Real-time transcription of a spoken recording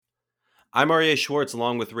I'm Aryeh Schwartz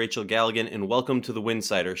along with Rachel Galligan, and welcome to the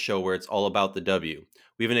Winsider Show where it's all about the W.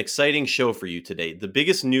 We have an exciting show for you today. The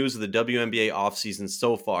biggest news of the WNBA offseason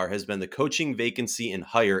so far has been the coaching vacancy and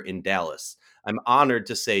hire in Dallas. I'm honored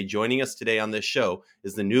to say joining us today on this show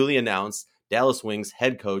is the newly announced Dallas Wings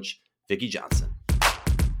head coach, Vickie Johnson.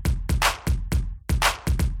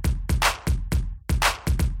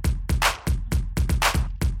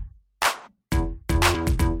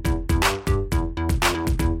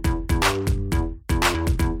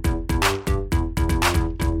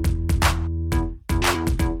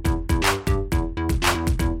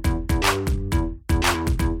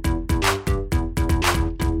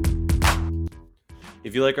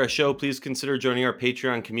 If you like our show, please consider joining our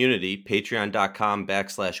Patreon community,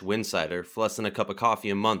 patreon.com/Winsider. For less than a cup of coffee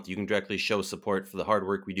a month, you can directly show support for the hard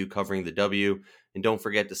work we do covering the W. And don't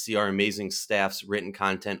forget to see our amazing staff's written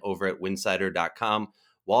content over at winsider.com.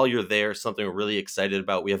 While you're there, something we're really excited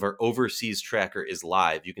about, we have our overseas tracker is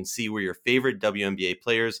live. You can see where your favorite WNBA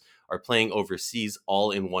players are playing overseas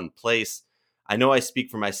all in one place. I know I speak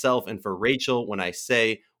for myself and for Rachel when I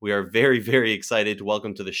say we are very, very excited to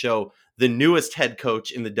welcome to the show the newest head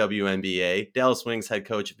coach in the WNBA, Dallas Wings head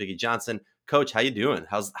coach Vickie Johnson. Coach, how you doing?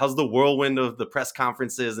 How's the whirlwind of the press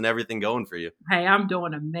conferences and everything going for you? Hey, I'm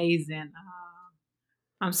doing amazing.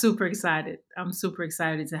 I'm super excited. I'm super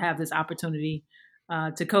excited to have this opportunity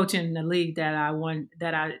to coach in the league that I won,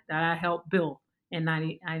 that I helped build in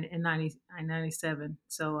 97.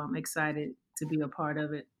 So I'm excited to be a part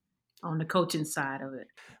of it on the coaching side of it.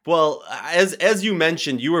 Well, as you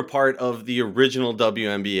mentioned, you were part of the original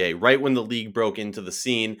WNBA, right when the league broke into the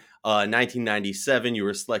scene. 1997, you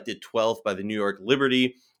were selected 12th by the New York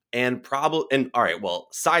Liberty. All right, well,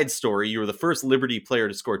 side story, you were the first Liberty player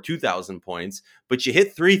to score 2,000 points, but you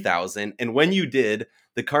hit 3,000. And when you did,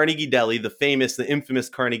 the Carnegie Deli, the infamous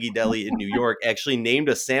Carnegie Deli in New York, actually named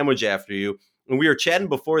a sandwich after you. And we were chatting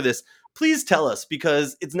before this. Please tell us,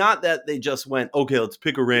 because it's not that they just went, okay, let's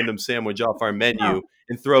pick a random sandwich off our Oh, menu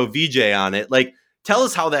and throw VJ on it. Like, tell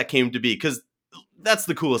us how that came to be, because that's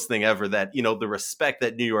the coolest thing ever, that, the respect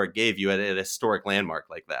that New York gave you at a historic landmark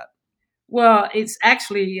like that. well, it's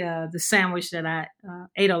actually the sandwich that I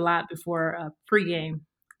ate a lot before pregame.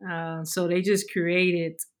 So they just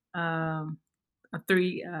created a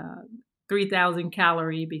 3,000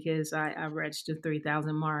 calorie because I reached the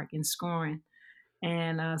 3,000 mark in scoring.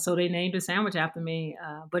 And so they named the sandwich after me.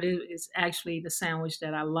 But it's actually the sandwich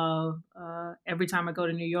that I love. Every time I go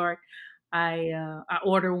to New York, I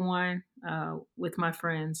order one with my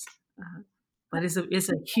friends. But it's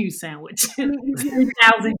a huge sandwich, I mean,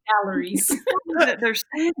 3,000 calories. there's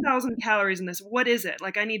 10,000 calories in this. What is it?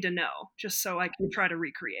 Like, I need to know just so I can try to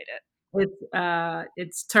recreate it.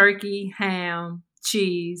 It's turkey, ham,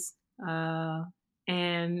 cheese, and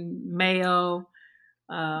mayo,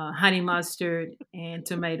 honey mustard, and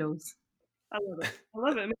tomatoes. I love it. I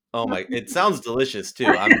love it. Oh my! It sounds delicious too.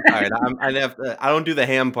 I'm all right. I'd have to. I don't do the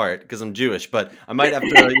ham part because I'm Jewish, but I might have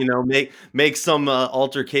to, make some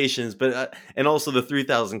altercations. But and also the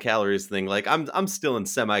 3,000 calories thing. Like I'm still in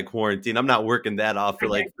semi quarantine. I'm not working that off for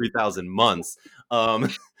like 3,000 months. Um,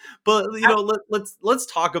 but let's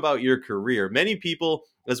talk about your career. Many people,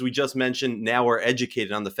 as we just mentioned, now are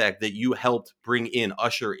educated on the fact that you helped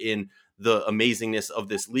usher in the amazingness of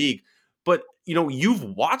this league. But you've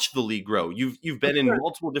watched the league grow. You've been in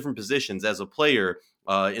multiple different positions as a player,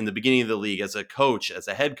 in the beginning of the league, as a coach, as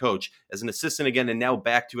a head coach, as an assistant again, and now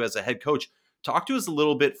back to as a head coach. Talk to us a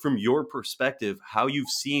little bit from your perspective, how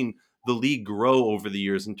you've seen the league grow over the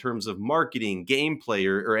years in terms of marketing, gameplay,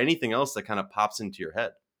 or anything else that kind of pops into your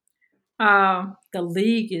head. The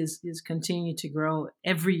league is continuing to grow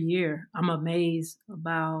every year. I'm amazed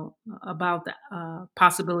about the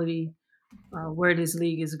possibility where this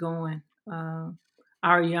league is going.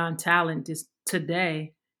 Our young talent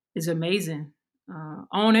today is amazing,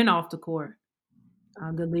 on and off the court.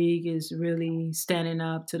 The league is really standing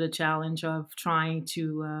up to the challenge of trying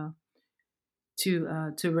to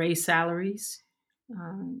raise salaries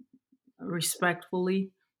uh,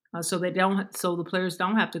 respectfully, so the players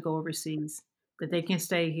don't have to go overseas, that they can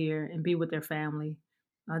stay here and be with their family.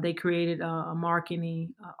 They created a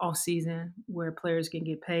marketing off season where players can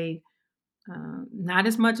get paid, not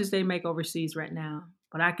as much as they make overseas right now,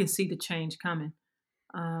 but I can see the change coming.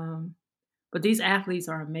 Um, but these athletes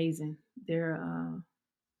are amazing. They're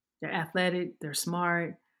athletic, they're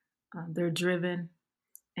smart, they're driven,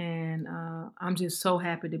 and I'm just so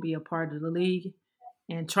happy to be a part of the league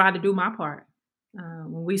and try to do my part.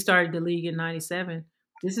 When we started the league in '97,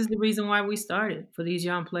 this is the reason why we started, for these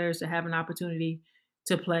young players to have an opportunity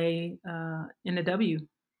to play in the W,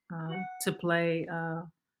 to play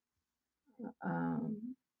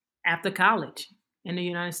um, after college in the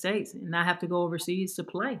United States and not have to go overseas to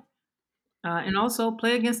play. And also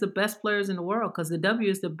play against the best players in the world because the W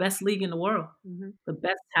is the best league in the world, Hmm. the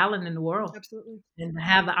best talent in the world. Absolutely. And to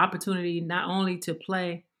have the opportunity not only to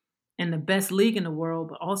play in the best league in the world,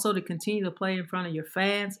 but also to continue to play in front of your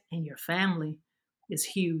fans and your family is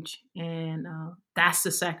huge. And that's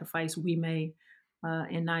the sacrifice we made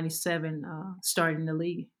in '97, starting the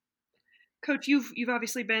league. Coach, you've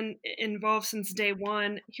obviously been involved since day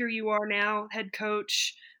one. Here you are now, head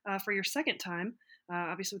coach for your second time,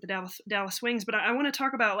 obviously with the Dallas Wings. But I want to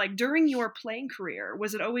talk about, like, during your playing career,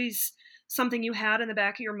 was it always something you had in the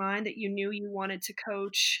back of your mind that you knew you wanted to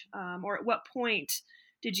coach, or at what point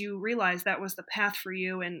did you realize that was the path for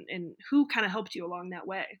you, and who kind of helped you along that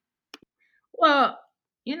way? Well,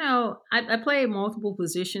 I played multiple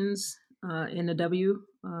positions in the W.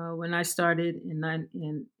 When I started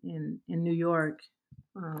in New York,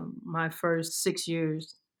 my first 6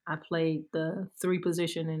 years, I played the three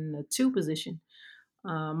position and the two position.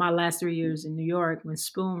 My last 3 years in New York, when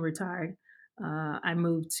Spoon retired, I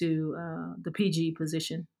moved to the PG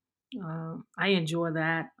position. I enjoy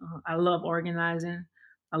that. I love organizing.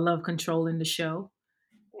 I love controlling the show.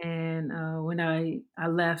 And when I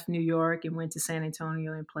left New York and went to San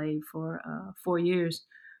Antonio and played for 4 years,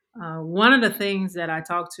 one of the things that I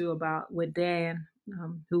talked to about with Dan,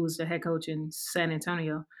 who was the head coach in San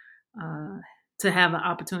Antonio, uh, to have the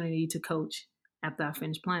opportunity to coach after I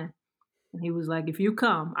finished playing. And he was like, "If you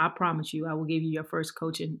come, I promise you, I will give you your first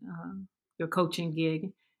your coaching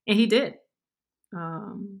gig." And he did.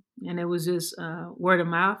 And it was just word of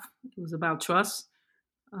mouth. It was about trust.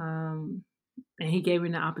 Um, and he gave me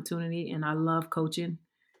the opportunity, and I love coaching.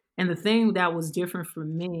 And the thing that was different for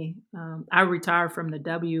me, I retired from the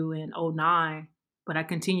W in '09, but I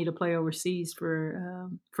continued to play overseas for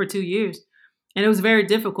 2 years, and it was very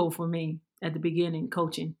difficult for me at the beginning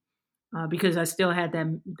coaching because I still had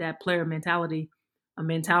that player mentality, a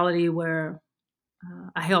mentality where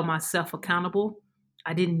I held myself accountable.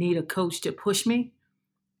 I didn't need a coach to push me,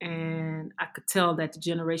 and I could tell that the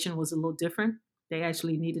generation was a little different. They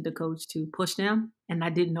actually needed a coach to push them, and I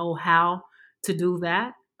didn't know how to do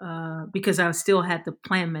that because I still had the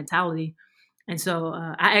plan mentality. And so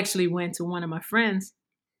I actually went to one of my friends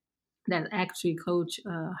that actually coach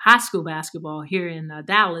high school basketball here in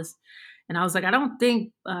Dallas, and I was like, I don't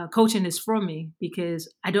think coaching is for me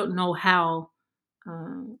because I don't know how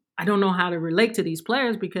to relate to these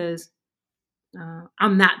players because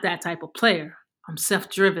I'm not that type of player. I'm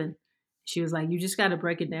self-driven. She was like, you just got to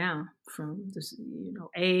break it down from this,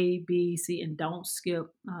 A, B, C, and don't skip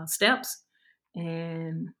steps.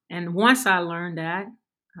 And once I learned that,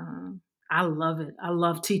 um, I love it. I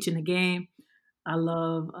love teaching the game. I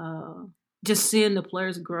love just seeing the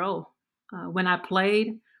players grow. When I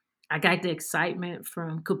played, I got the excitement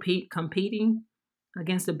from competing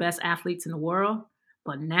against the best athletes in the world.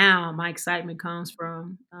 But now my excitement comes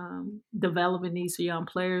from developing these young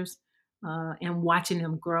players and watching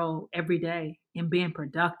them grow every day and being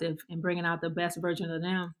productive and bringing out the best version of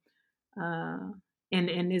them uh,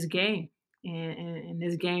 in this game. And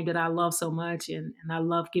this game that I love so much, and I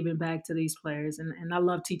love giving back to these players, and I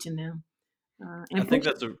love teaching them I and think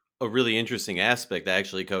pushing. that's a really interesting aspect,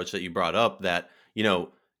 actually, coach, that you brought up that,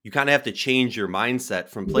 you kind of have to change your mindset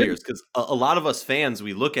from Yeah. players because a lot of us fans,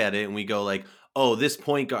 we look at it and we go like, oh, this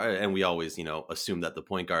point guard, and we always, assume that the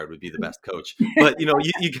point guard would be the best coach. But,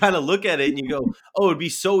 you kind of look at it and you go, oh, it'd be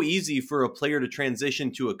so easy for a player to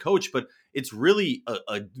transition to a coach, but it's really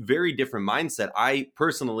a very different mindset. I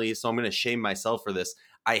personally, so I'm going to shame myself for this.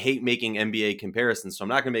 I hate making NBA comparisons, so I'm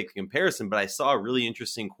not going to make a comparison, but I saw a really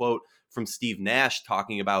interesting quote from Steve Nash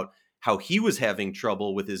talking about how he was having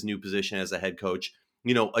trouble with his new position as a head coach,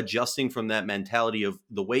 adjusting from that mentality of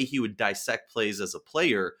the way he would dissect plays as a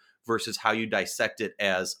player versus how you dissect it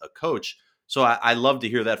as a coach. So I love to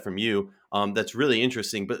hear that from you. That's really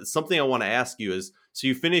interesting. But something I want to ask you is, so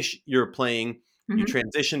you finish your playing, you Mhm.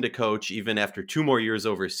 transition to coach even after 2 more years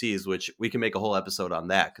overseas, which we can make a whole episode on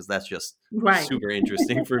that because that's just Right. super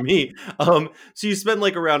interesting for me. So you spend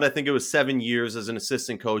like around, I think it was 7 years as an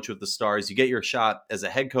assistant coach with the Stars. You get your shot as a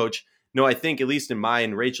head coach. No, I think, at least in my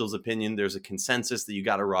and Rachel's opinion, there's a consensus that you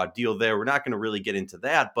got a raw deal there. We're not going to really get into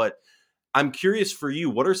that, but I'm curious for you,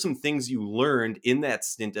 what are some things you learned in that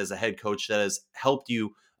stint as a head coach that has helped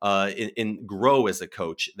you in grow as a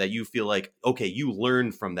coach that you feel like, okay, you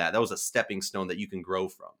learned from that. That was a stepping stone that you can grow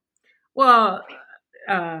from. Well,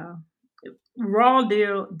 uh, raw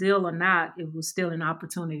deal or not, it was still an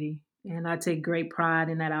opportunity, and I take great pride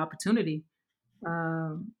in that opportunity.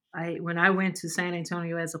 I when I went to San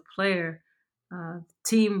Antonio as a player,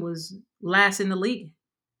 team was last in the league.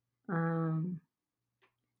 Um,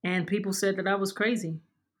 And people said that I was crazy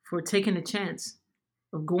for taking a chance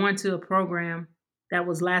of going to a program that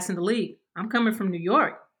was last in the league. I'm coming from New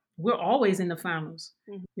York. We're always in the finals.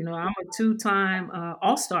 Mhm. I'm a two-time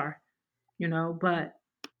All-Star. But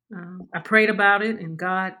I prayed about it, and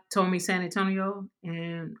God told me San Antonio,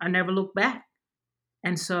 and I never looked back.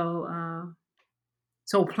 And so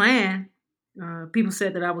plan. People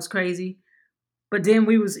said that I was crazy, but then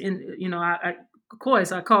we was in. Of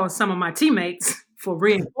course I called some of my teammates for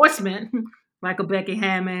reinforcement, like a Becky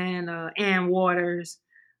Hammond, Ann Waters,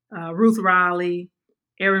 Ruth Riley,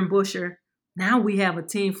 Aaron Busher. Now we have a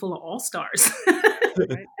team full of all stars.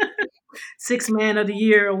 Right. 6 Man of the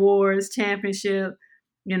Year awards, championship.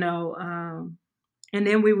 You know, and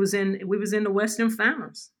then we was in the Western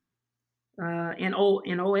Finals in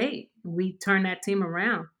 '08. We turned that team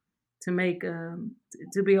around to make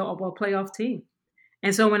to be a playoff team.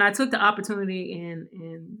 And so when I took the opportunity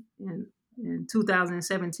in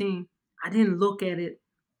 2017, I didn't look at it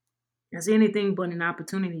as anything but an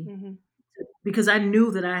opportunity Mm-hmm. because I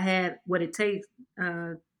knew that I had what it takes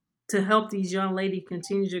to help these young ladies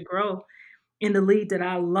continue to grow in the league that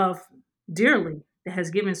I love dearly, that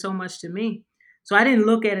has given so much to me. So I didn't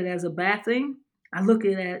look at it as a bad thing. I looked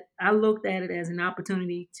at it as an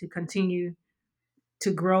opportunity to continue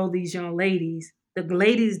to grow these young ladies, the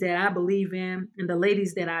ladies that I believe in, and the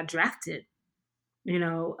ladies that I drafted. You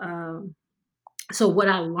know, so what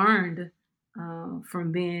I learned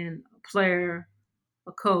from being a player,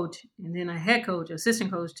 a coach, and then a head coach,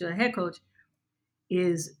 assistant coach to a head coach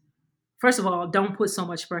is, first of all, don't put so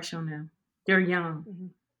much pressure on them. They're young, Mm-hmm.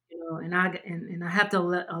 and I have to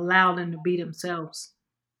allow them to be themselves,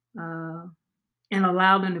 uh, and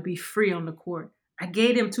allow them to be free on the court. I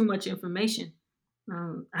gave them too much information.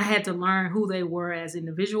 I had to learn who they were as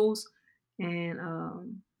individuals, and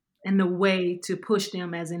the way to push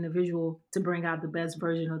them as individual to bring out the best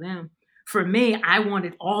version of them. For me, I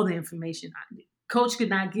wanted all the information. Coach could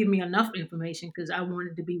not give me enough information because I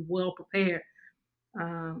wanted to be well prepared.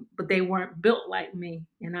 But they weren't built like me,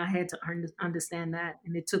 and I had to understand that.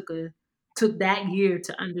 And it took that year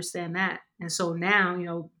to understand that. And so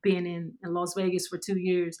now, being in Las Vegas for 2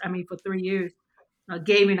 years, I mean for 3 years,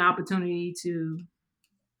 gave me an opportunity to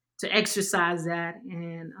exercise that,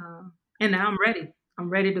 and now I'm ready. I'm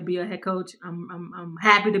ready to be a head coach. I'm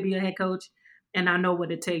happy to be a head coach, and I know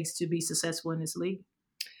what it takes to be successful in this league.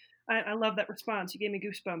 I love that response. You gave me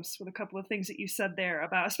goosebumps with a couple of things that you said there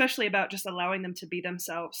about, especially about just allowing them to be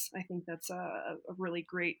themselves. I think that's a really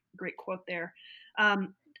great quote there.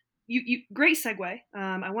 You great segue.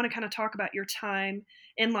 I want to kind of talk about your time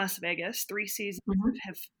in Las Vegas. 3 seasons Mhm.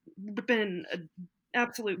 have been an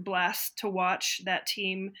absolute blast to watch that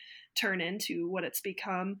team turn into what it's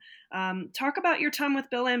become. Talk about your time with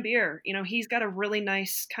Bill Laimbeer. He's got a really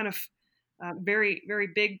nice kind of very, very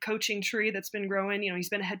big coaching tree that's been growing. He's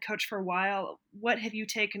been a head coach for a while. What have you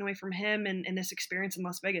taken away from him and this experience in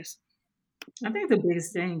Las Vegas? I think the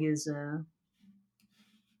biggest thing is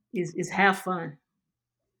have fun.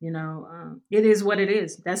 It is what it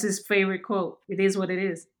is. That's his favorite quote. It is what it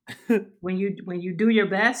is. When you do your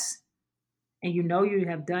best and you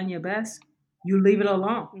have done your best, you leave it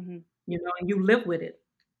alone. Mm-hmm. And you live with it,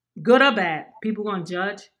 good or bad. People gonna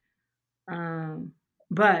judge,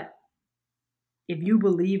 but if you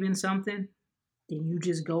believe in something, then you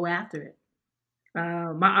just go after it.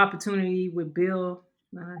 My opportunity with Bill,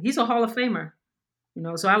 he's a Hall of Famer.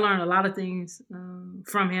 So I learned a lot of things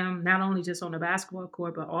from him, not only just on the basketball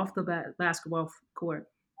court, but off the basketball court.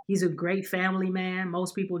 He's a great family man.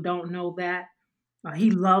 Most people don't know that.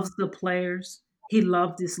 He loves the players. He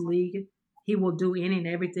loves this league. He will do any and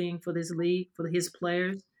everything for this league, for his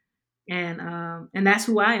players, and that's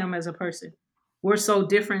who I am as a person. We're so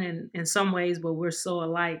different in some ways, but we're so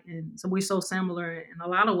alike, and so we're so similar in a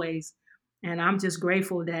lot of ways. And I'm just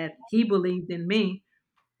grateful that he believed in me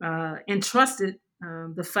and trusted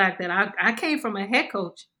the fact that I came from a head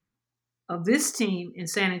coach of this team in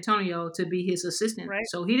San Antonio to be his assistant. Right.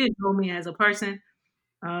 So he didn't know me as a person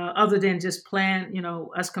other than just playing,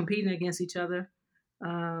 us competing against each other.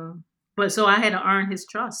 But so I had to earn his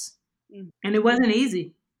trust, and it wasn't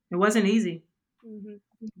easy. It wasn't easy. Mm-hmm.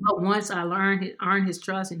 But once I earned his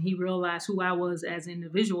trust, and he realized who I was as an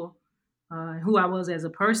individual, who I was as a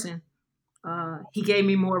person, he gave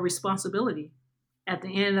me more responsibility. At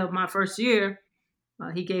the end of my first year,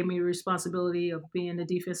 he gave me the responsibility of being the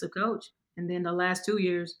defensive coach, and then the last 2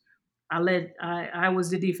 years, I was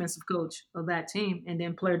the defensive coach of that team, and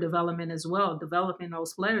then player development as well, developing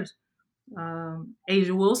those players.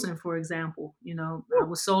 Asia Wilson, for example, I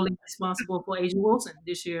was solely responsible for Asia Wilson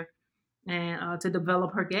this year, and to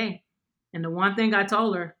develop her game. And the one thing I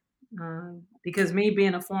told her, Because me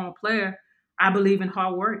being a former player, I believe in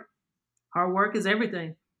hard work. Hard work is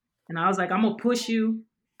everything. And I was like, I'm going to push you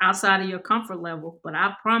outside of your comfort level. But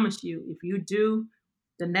I promise you, if you do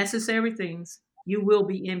the necessary things, you will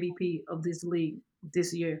be MVP of this league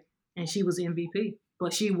this year. And she was MVP.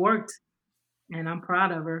 But she worked, and I'm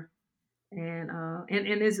proud of her. And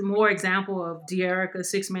it's more example of De'Erica,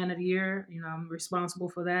 6 Man of the Year. I'm responsible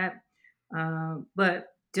for that. But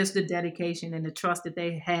just the dedication and the trust that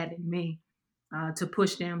they had in me to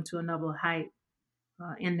push them to another height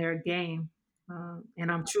in their game. And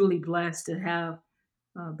I'm truly blessed to have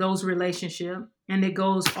those relationships. And it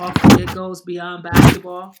goes beyond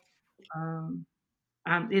basketball. Um,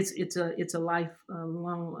 it's a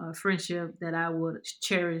lifelong friendship that I would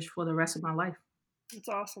cherish for the rest of my life. That's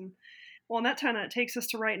awesome. Well, and that kind of takes us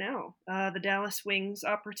to right now. The Dallas Wings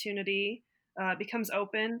opportunity becomes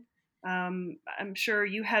open. I'm sure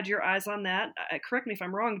you had your eyes on that. Correct me if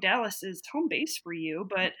I'm wrong. Dallas is home base for you,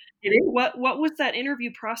 but what was that interview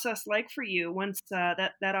process like for you once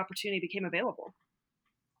that opportunity became available?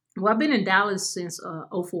 Well, I've been in Dallas since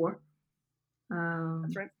 04.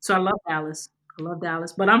 That's right. So I love Dallas.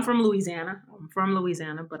 But I'm from Louisiana.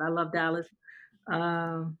 But I love Dallas.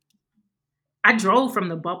 I drove from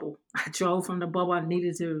the bubble. I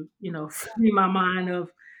needed to, free my mind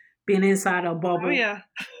of being inside a bubble. Oh yeah.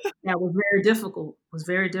 That was very difficult.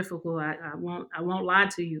 I won't lie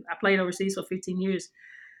to you. I played overseas for 15 years.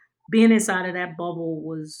 Being inside of that bubble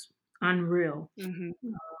was unreal. Mm-hmm.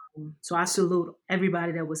 So I salute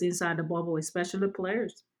everybody that was inside the bubble, especially the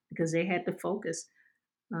players, because they had to focus.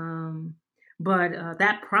 But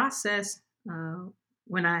that process,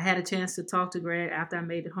 when I had a chance to talk to Greg after I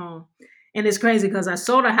made it home, and it's crazy because I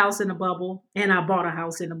sold a house in the bubble and I bought a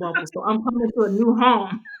house in the bubble. So I'm coming to a new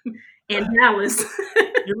home in Dallas.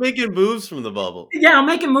 You're making moves from the bubble. Yeah, I'm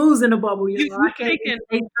making moves in the bubble. You've taken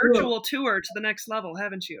a virtual tour to the next level,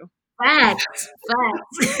 haven't you? Facts.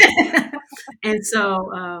 And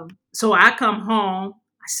so I come home.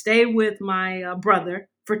 I stay with my brother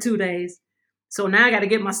for 2 days. So now I got to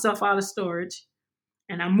get my stuff out of storage,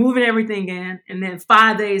 and I'm moving everything in. And then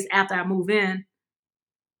 5 days after I move in,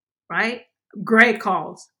 right, Greg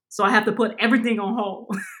calls. So I have to put everything on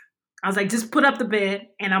hold. I was like, just put up the bed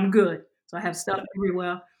and I'm good. So I have stuff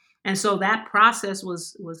everywhere. And so that process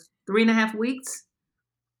was 3.5 weeks.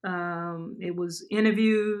 It was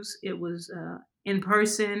interviews. It was in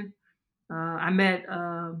person. I met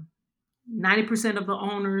 90% of the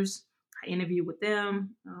owners. I interviewed with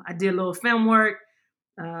them. I did a little film work.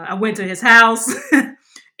 I went to his house.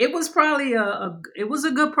 It was probably it was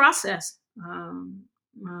a good process.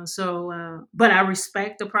 But I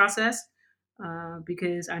respect the process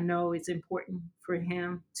because I know it's important for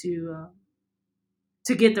him to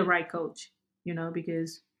get the right coach.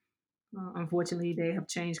 Because unfortunately they have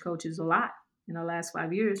changed coaches a lot in the last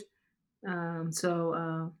 5 years.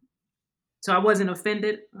 So I wasn't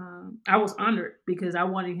offended. I was honored because I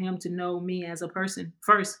wanted him to know me as a person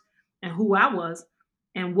first and who I was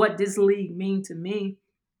and what this league mean to me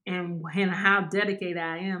and how dedicated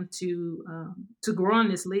I am to grow in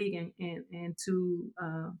this league and to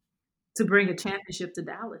bring a championship to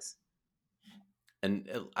Dallas. And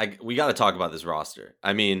we got to talk about this roster.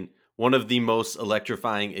 I mean, one of the most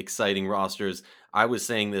electrifying, exciting rosters. I was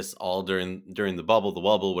saying this all during the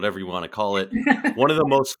wobble, whatever you want to call it. One of the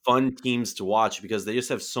most fun teams to watch because they just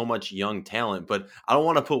have so much young talent. But I don't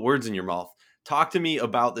want to put words in your mouth. Talk to me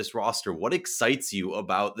about this roster. What excites you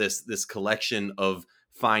about this collection of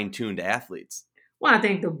fine-tuned athletes? Well, I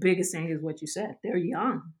think the biggest thing is what you said. They're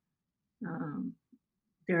young.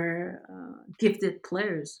 They're gifted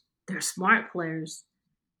players. They're smart players,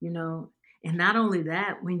 And not only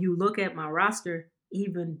that, when you look at my roster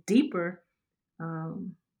even deeper,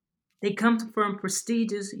 they come from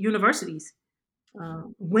prestigious universities,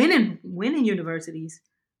 winning universities.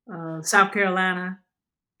 South Carolina,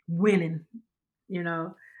 winning,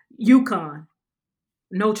 UConn,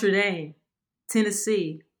 Notre Dame,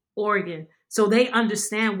 Tennessee, Oregon. So they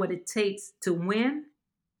understand what it takes to win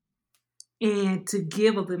and to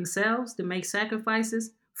give of themselves, to make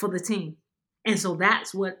sacrifices for the team. And so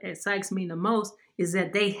that's what excites me the most is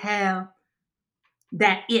that they have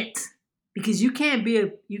that it, because you can't be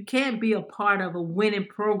a part of a winning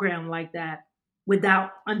program like that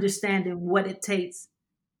without understanding what it takes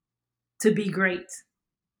to be great.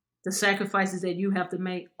 The sacrifices that you have to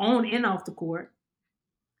make on and off the court,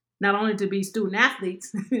 not only to be student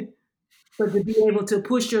athletes, but to be able to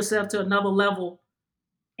push yourself to another level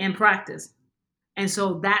in practice. And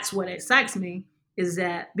so that's what excites me. Is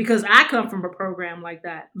that because I come from a program like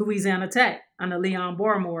that, Louisiana Tech, under Leon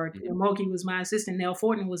Barmore. Moki was my assistant, Nell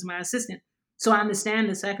Fortin was my assistant. So I understand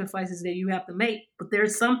the sacrifices that you have to make, but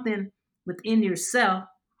there's something within yourself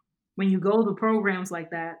when you go to programs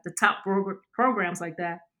like that, the top programs like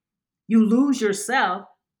that, you lose yourself.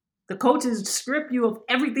 The coaches strip you of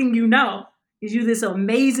everything you know because you're this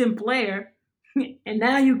amazing player. And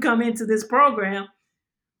now you come into this program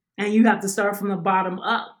and you have to start from the bottom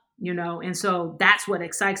up, And so that's what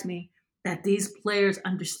excites me, that these players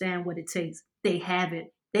understand what it takes. They have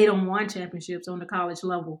it. They don't want championships on the college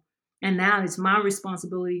level. And now it's my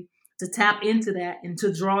responsibility to tap into that and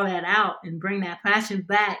to draw that out and bring that passion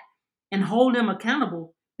back and hold them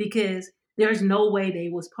accountable, because there's no way they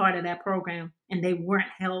was part of that program and they weren't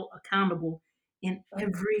held accountable in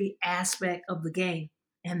every aspect of the game.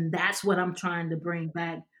 And that's what I'm trying to bring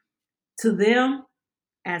back to them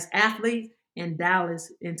as athletes and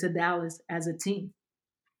to Dallas as a team.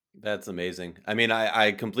 That's amazing. I mean,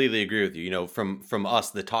 I completely agree with you. From us,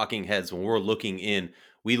 the talking heads, when we're looking in,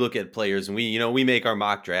 we look at players and we make our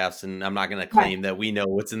mock drafts, and I'm not going to Right. claim that we know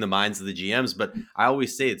what's in the minds of the GMs, but I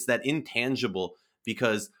always say it's that intangible,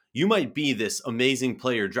 because you might be this amazing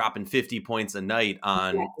player dropping 50 points a night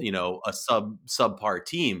on, a subpar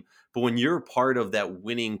team. But when you're part of that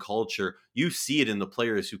winning culture, you see it in the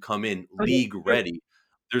players who come in Oh, yeah, league sure, ready.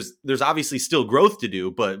 There's obviously still growth to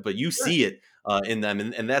do, but you sure. see it in them,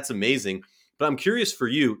 and that's amazing. But I'm curious for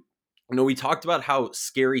you. We talked about how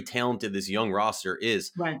scary talented this young roster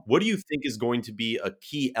is. Right. What do you think is going to be a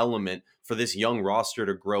key element for this young roster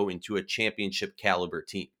to grow into a championship caliber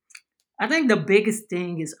team? I think the biggest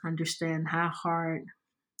thing is understand how hard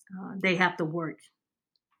they have to work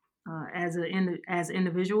as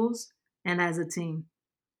individuals and as a team,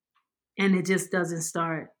 and it just doesn't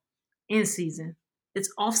start in season.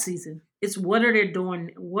 It's off season. It's what are they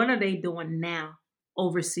doing? What are they doing now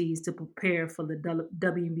overseas to prepare for the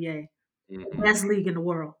WNBA, the best league in the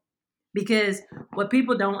world? Because what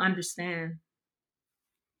people don't understand,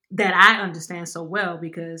 that I understand so well,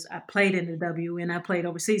 because I played in the W and I played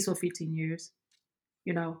overseas for 15 years.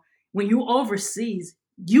 When you overseas,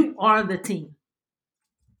 you are the team.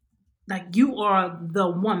 Like, you are the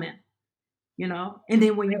woman, And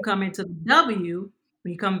then when you come into the W,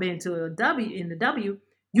 when you come into a W in the W,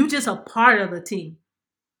 you just a part of the team.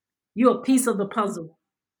 You're a piece of the puzzle,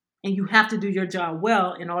 and you have to do your job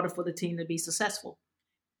well in order for the team to be successful.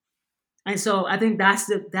 And so I think that's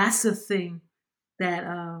the thing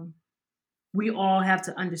that we all have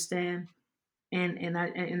to understand, and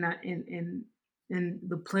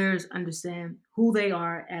the players understand who they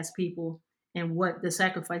are as people and what the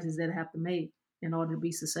sacrifices that have to make in order to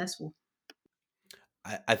be successful.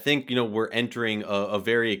 I think we're entering a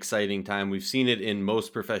very exciting time. We've seen it in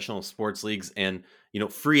most professional sports leagues, and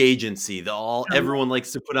free agency. Everyone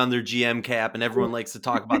likes to put on their GM cap, and everyone likes to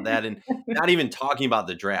talk about that, and not even talking about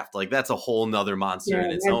the draft. Like, that's a whole nother monster Yeah,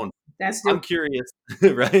 in its own. that's I'm curious,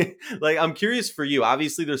 right? Like, I'm curious for you.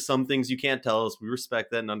 Obviously, there's some things you can't tell us. We respect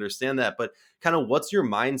that and understand that. But kind of, what's your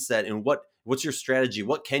mindset and what's your strategy?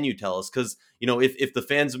 What can you tell us? Because if the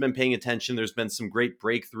fans have been paying attention, there's been some great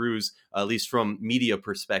breakthroughs, at least from media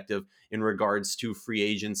perspective, in regards to free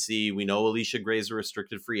agency. We know Alicia Gray's a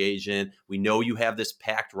restricted free agent. We know you have this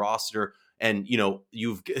packed roster. And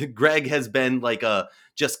Greg has been like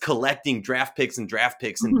just collecting draft picks and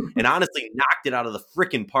honestly knocked it out of the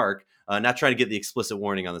freaking park. Not trying to get the explicit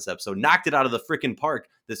warning on this episode. Knocked it out of the freaking park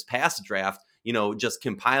this past draft. Just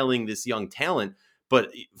compiling this young talent.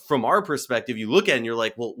 But from our perspective, you look at it and you're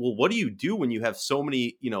like, well, what do you do when you have so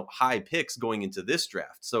many high picks going into this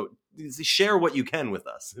draft? So share what you can with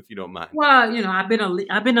us, if you don't mind. Well, I've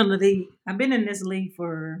been in this league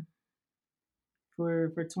for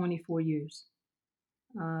 24 years.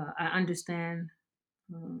 I understand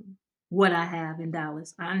what I have in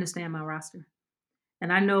Dallas. I understand my roster.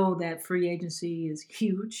 And I know that free agency is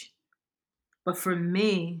huge. But for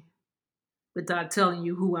me, without telling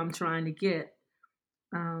you who I'm trying to get,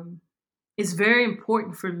 it's very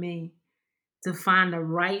important for me to find the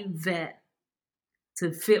right vet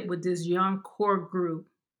to fit with this young core group,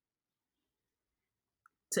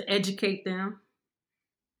 to educate them,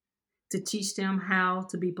 to teach them how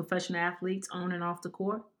to be professional athletes on and off the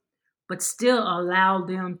court, but still allow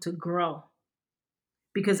them to grow.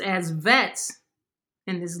 Because as vets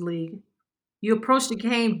in this league, you approach the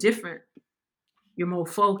game different. You're more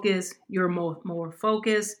focused. You're more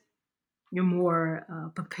focused. You're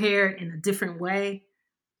more prepared in a different way.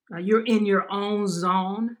 You're in your own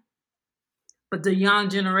zone. But the young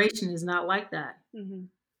generation is not like that. Mm-hmm.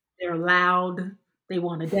 They're loud. They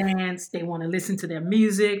want to dance. They want to listen to their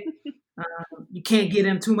music. You can't give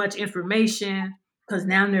them too much information because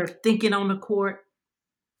now they're thinking on the court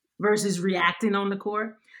versus reacting on the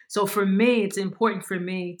court. So for me, it's important for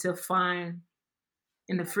me to find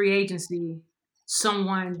in the free agency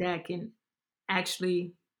someone that can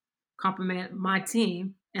actually complement my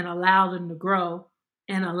team and allow them to grow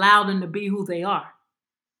and allow them to be who they are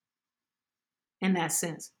in that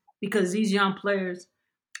sense. Because these young players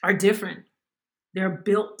are different. They're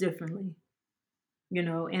built differently,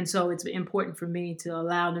 and so it's important for me to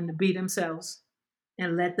allow them to be themselves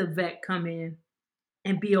and let the vet come in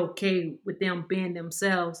and be okay with them being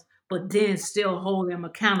themselves, but then still hold them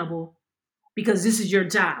accountable because this is your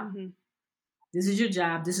job. Mm-hmm. This is your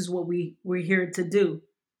job. This is what we're here to do.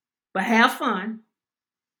 But have fun,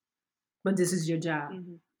 but this is your job.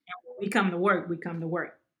 Mm-hmm. We come to work, we come to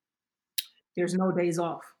work. There's no days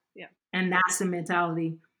off. Yeah. And that's the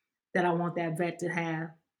mentality that I want that vet to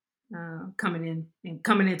have coming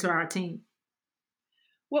into our team.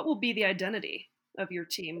 What will be the identity of your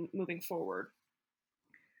team moving forward?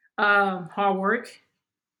 Hard work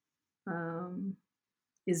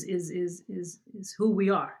is who we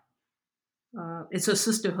are. It's a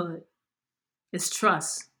sisterhood. It's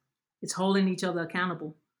trust. It's holding each other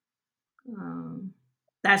accountable.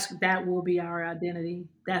 That will be our identity.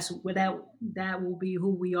 That will be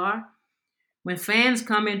who we are. When fans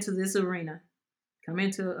come into this arena, come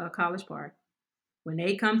into College Park, when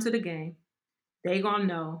they come to the game, they gonna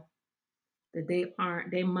know that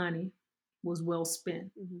their money was well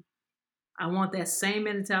spent. Mm-hmm. I want that same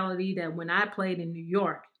mentality that when I played in New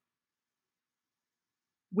York,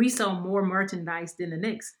 we sold more merchandise than the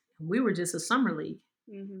Knicks. We were just a summer league.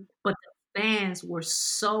 Mm-hmm. But the fans were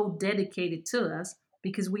so dedicated to us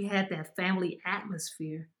because we had that family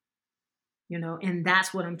atmosphere, and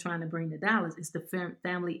that's what I'm trying to bring to Dallas is the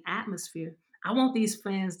family atmosphere. I want these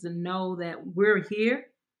fans to know that we're here.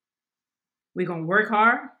 We're going to work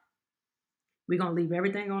hard. We're going to leave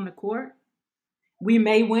everything on the court. We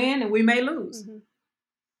may win and we may lose. Mm-hmm.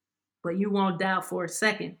 But you won't doubt for a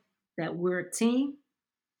second that we're a team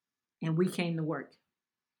and we came to work.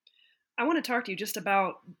 I want to talk to you just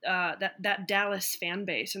about that Dallas fan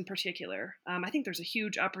base in particular. I think there's a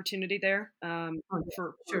huge opportunity there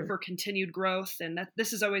for continued growth, and that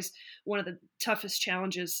this is always one of the toughest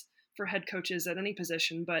challenges for head coaches at any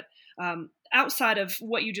position. But outside of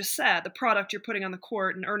what you just said, the product you're putting on the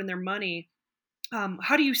court and earning their money,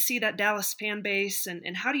 how do you see that Dallas fan base,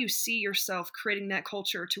 and how do you see yourself creating that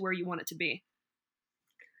culture to where you want it to be?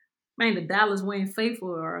 Man, the Dallas Wayne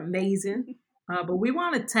faithful are amazing. But we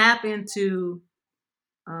want to tap into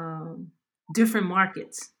different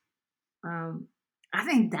markets. I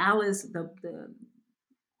think Dallas,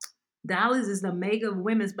 Dallas is the mega of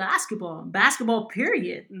women's basketball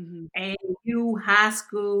period. Mm-hmm. AU, high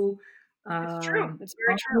school, it's true. It's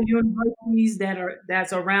very true. Universities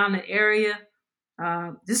that's around the area.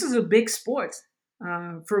 This is a big sport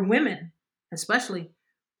for women, especially.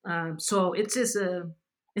 So it's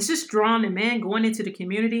just drawing the man going into the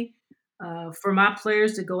community. For my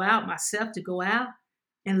players to go out, myself to go out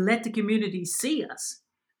and let the community see us.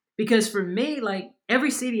 Because for me, like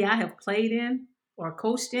every city I have played in or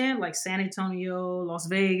coached in, like San Antonio, Las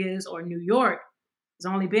Vegas, or New York,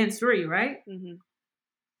 there's only been 3, right? Mm-hmm.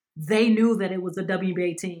 They knew that it was a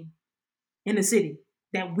WNBA team in the city,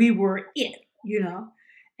 that we were it,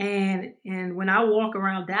 And when I walk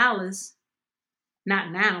around Dallas,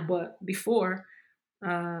 not now, but before,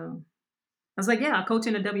 I was like, yeah, I coach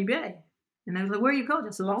in the WNBA. And they was like, where are you coaching?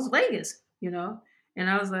 I said, Las Vegas, And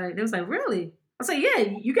I was like, they was like, really? I was like, yeah,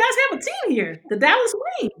 you guys have a team here, the Dallas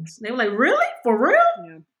Wings. They were like, really? For real?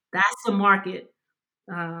 Yeah. That's the market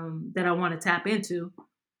that I want to tap into.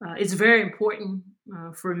 It's very important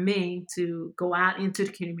for me to go out into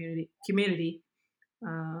the community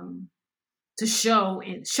to show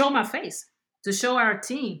my face, to show our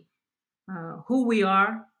team who we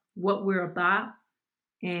are, what we're about,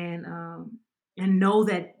 and know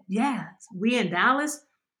that, yeah, we in Dallas,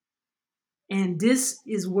 and this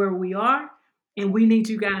is where we are, and we need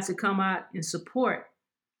you guys to come out and support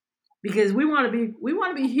because we want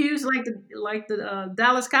to be huge like the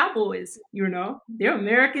Dallas Cowboys. They're an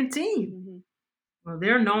American team. Mm-hmm. Well,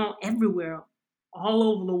 they're known everywhere, all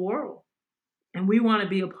over the world, and we want to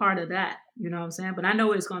be a part of that. You know what I'm saying? But I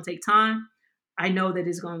know it's going to take time. I know that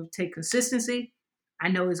it's going to take consistency. I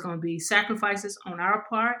know it's going to be sacrifices on our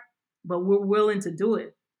part, but we're willing to do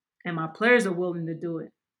it, and my players are willing to do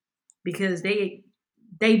it because they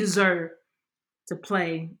deserve to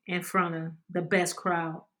play in front of the best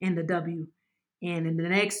crowd in the W. And in the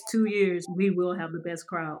next 2 years, we will have the best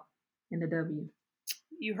crowd in the W.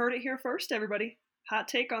 You heard it here first, everybody. Hot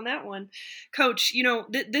take on that one, Coach.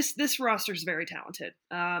 This roster is very talented.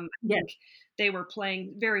 Yes. they were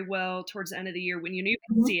playing very well towards the end of the year when you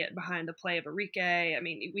could see it behind the play of Enrique. I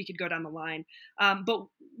mean, we could go down the line. But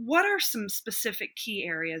what are some specific key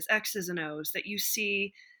areas, X's and O's, that you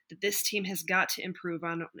see that this team has got to improve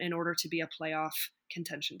on in order to be a playoff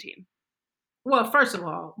contention team? Well, first of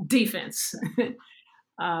all, defense.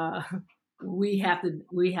 We have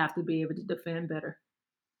to be able to defend better.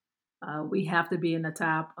 We have to be in the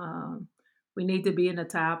top. We need to be in the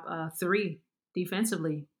top 3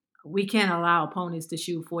 defensively. We can't allow opponents to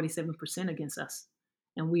shoot 47% against us,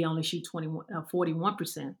 and we only shoot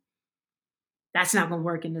 41%. That's not going to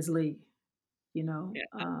work in this league. You know,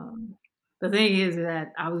 the thing is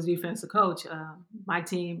that I was defensive coach. My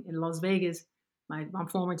team in Las Vegas, my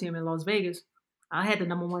former team in Las Vegas, I had the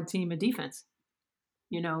number 1 team in defense.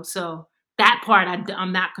 You know, so that part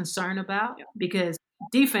I'm not concerned about because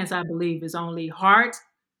defense, I believe, is only heart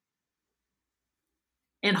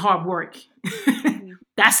and hard work.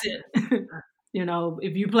 That's it. You know,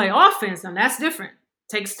 if you play offense, then that's different.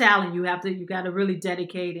 Takes talent. You got to really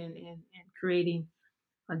dedicate in creating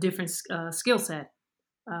a different skill set.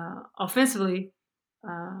 Offensively,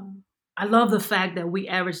 I love the fact that we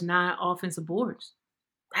average 9 offensive boards.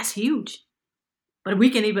 That's huge. But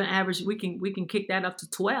we can even average. We can kick that up to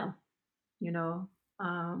 12. You know,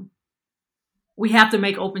 we have to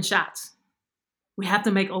make open shots. We have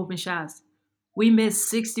to make open shots. We miss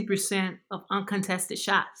 60% of uncontested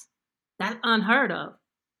shots. That's unheard of,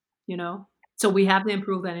 you know. So we have to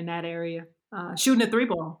improve that in that area. Shooting a 3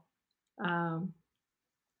 ball.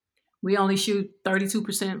 We only shoot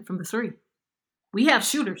 32% from the 3. We have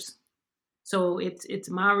shooters. So it's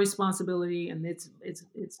my responsibility, and it's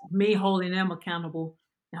me holding them accountable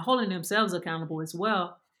and holding themselves accountable as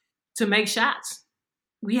well to make shots.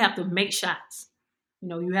 We have to make shots. You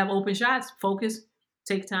know, you have open shots, focus,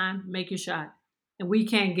 take time, make your shot. And we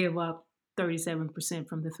can't give up 37%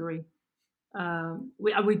 from the 3.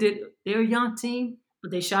 We did. They're a young team,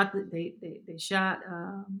 but they shot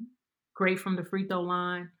great from the free throw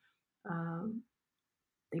line.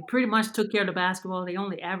 They pretty much took care of the basketball. They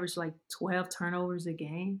only averaged like 12 turnovers a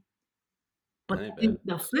game. But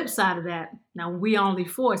the flip side of that, now we only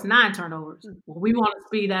force 9 turnovers. Well, we want to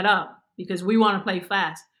speed that up because we want to play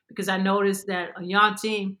fast. Because I noticed that a young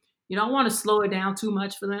team, you don't want to slow it down too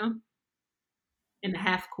much for them in the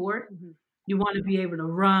half court. Mm-hmm. You want to be able to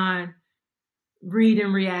run, read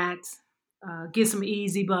and react, get some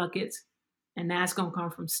easy buckets. And that's going to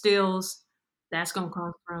come from steals. That's going to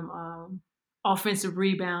come from offensive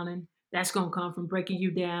rebounding. That's going to come from breaking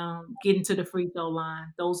you down, getting to the free throw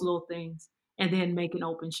line, those little things, and then making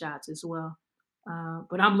open shots as well.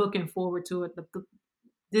 But I'm looking forward to it.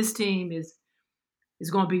 This team is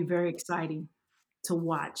going to be very exciting to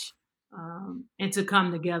watch and to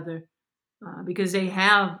come together because they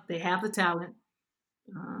have the talent,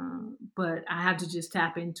 but I have to just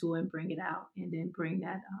tap into it and bring it out, and then bring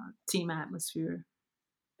that team atmosphere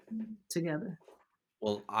together.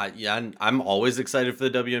 Well, I'm always excited for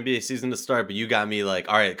the WNBA season to start, but you got me like,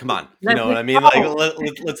 all right, come on, you know what I mean? Like,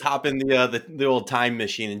 let's hop in the old time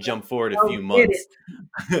machine and jump forward a few months.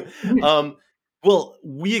 Well,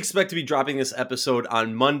 we expect to be dropping this episode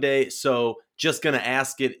on Monday, so just gonna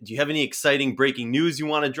ask it. Do you have any exciting breaking news you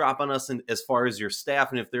want to drop on us, as far as your staff?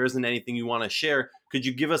 And if there isn't anything you want to share, could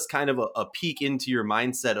you give us kind of a peek into your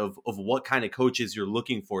mindset of what kind of coaches you're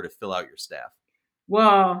looking for to fill out your staff?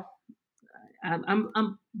 Well,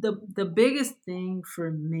 I'm the biggest thing for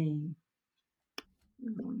me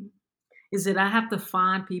is that I have to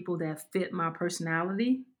find people that fit my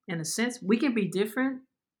personality. In a sense, we can be different,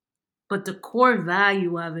 but the core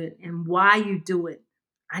value of it and why you do it,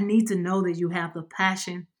 I need to know that you have the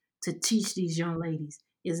passion to teach these young ladies.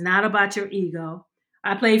 It's not about your ego.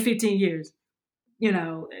 I played 15 years. You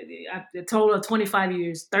know, a total of 25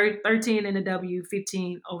 years, 13 in the W,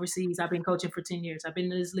 15 overseas. I've been coaching for 10 years. I've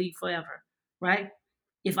been in this league forever, right?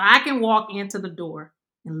 If I can walk into the door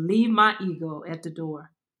and leave my ego at the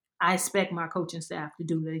door, I expect my coaching staff to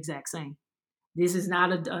do the exact same. This is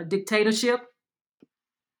not a dictatorship.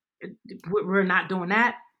 We're not doing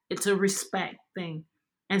that. It's a respect thing.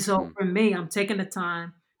 And so for me, I'm taking the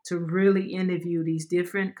time to really interview these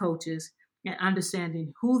different coaches and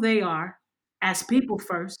understanding who they are as people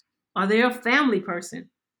first. Are they a family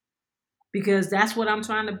person? Because that's what I'm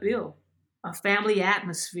trying to build, a family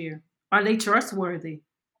atmosphere. Are they trustworthy?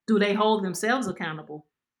 Do they hold themselves accountable?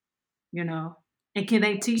 You know, and can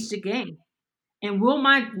they teach the game? And will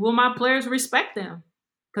my players respect them?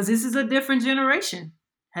 Because this is a different generation.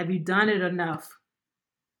 Have you done it enough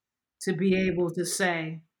to be able to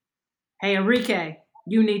say, hey, Enrique,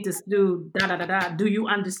 you need to do da-da-da-da. Do you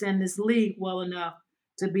understand this league well enough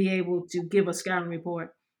to be able to give a scouting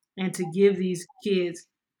report? and to give these kids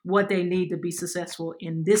what they need to be successful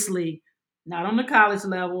in this league, not on the college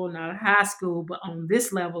level, not high school, but on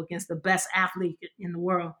this level against the best athlete in the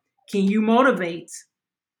world. Can you motivate?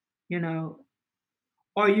 You know,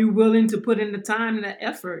 are you willing to put in the time and the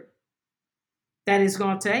effort that it's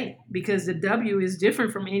going to take? Because the W is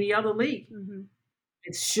different from any other league. Mm-hmm.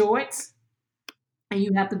 It's short, and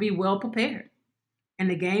you have to be well prepared. And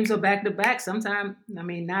the games are back to back. Sometimes, I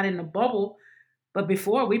mean, not in the bubble, but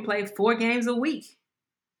before we played 4 games a week.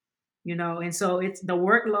 You know, and so it's the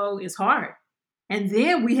workload is hard. And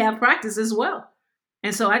then we have practice as well.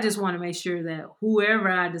 And so I just want to make sure that whoever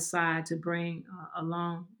I decide to bring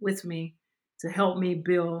along with me to help me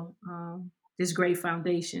build this great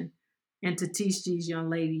foundation and to teach these young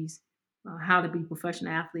ladies how to be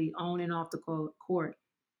professional athlete on and off the court,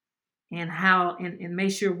 and how and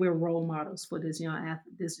make sure we're role models for this young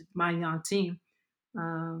athlete, this my young team.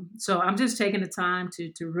 So I'm just taking the time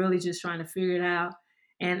to really just trying to figure it out,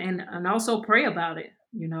 and also pray about it.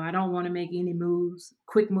 You know, I don't want to make any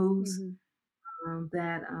quick moves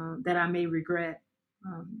that I may regret.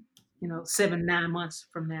 You know, 7-9 months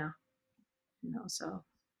from now. You know, so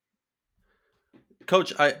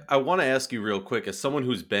Coach, I want to ask you real quick, as someone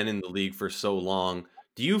who's been in the league for so long,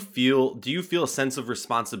 do you feel a sense of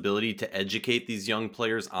responsibility to educate these young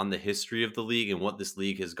players on the history of the league and what this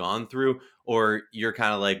league has gone through, or you're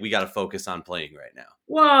kind of like, we got to focus on playing right now?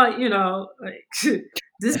 well, you know,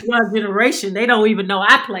 this young generation, they don't even know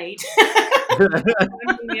I played.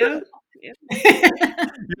 Yeah.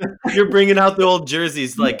 You're bringing out the old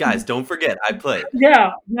jerseys, like, guys, don't forget, I played.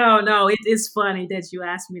 Yeah, no. It's funny that you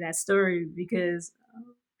asked me that story because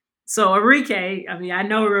so Arike, I mean, I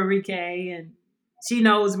know Arike, and she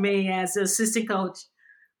knows me as the assistant coach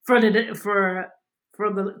for the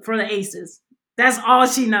Aces. That's all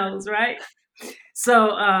she knows, right? So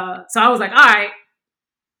I was like, all right.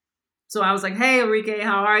 So I was like, hey, Arike,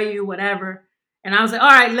 how are you? Whatever. And I was like, all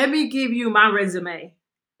right, let me give you my resume.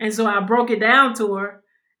 And so I broke it down to her.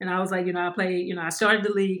 And I was like, you know, I started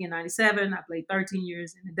the league in 97. I played 13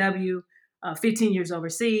 years in the W, 15 years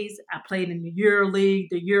overseas. I played in the Euro League,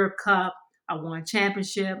 the Euro Cup. I won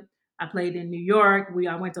championship. I played in New York.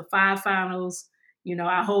 I went to 5 finals. You know,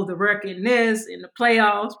 I hold the record in the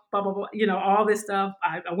playoffs, blah, blah, blah, you know, all this stuff.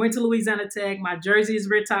 I went to Louisiana Tech. My jersey is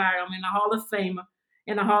retired. I'm in the Hall of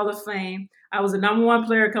Fame. I was the number 1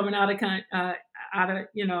 player coming out of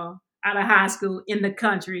high school in the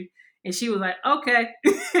country. And she was like, okay,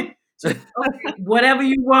 okay, whatever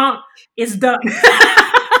you want, it's done.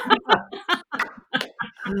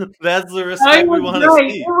 That's the respect we want to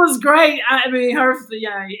see. It was great. I mean,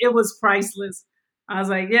 it was priceless. I was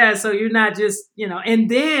like, yeah, so you're not just, you know, and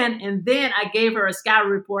then I gave her a scout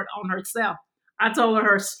report on herself. I told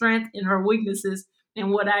her strength and her weaknesses and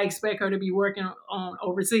what I expect her to be working on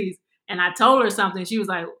overseas. And I told her something. She was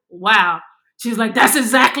like, wow. She was like, that's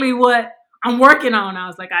exactly what I'm working on. I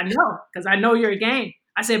was like, I know, because I know your game.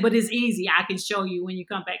 I said, but it's easy. I can show you when you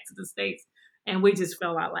come back to the States. And we just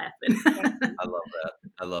fell out laughing.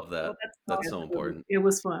 I love that. That's so important. It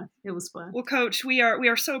was fun. Well, Coach, we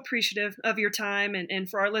are so appreciative of your time, and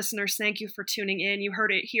for our listeners, thank you for tuning in. You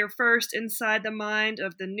heard it here first, inside the mind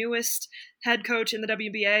of the newest head coach in the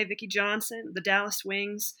WBA, Vickie Johnson, the Dallas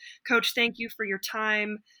Wings. Coach, thank you for your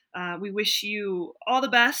time. We wish you all the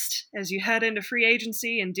best as you head into free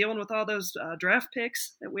agency and dealing with all those draft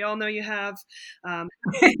picks that we all know you have.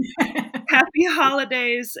 Happy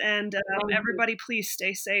holidays, and everybody, please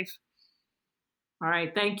stay safe. All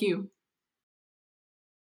right. Thank you.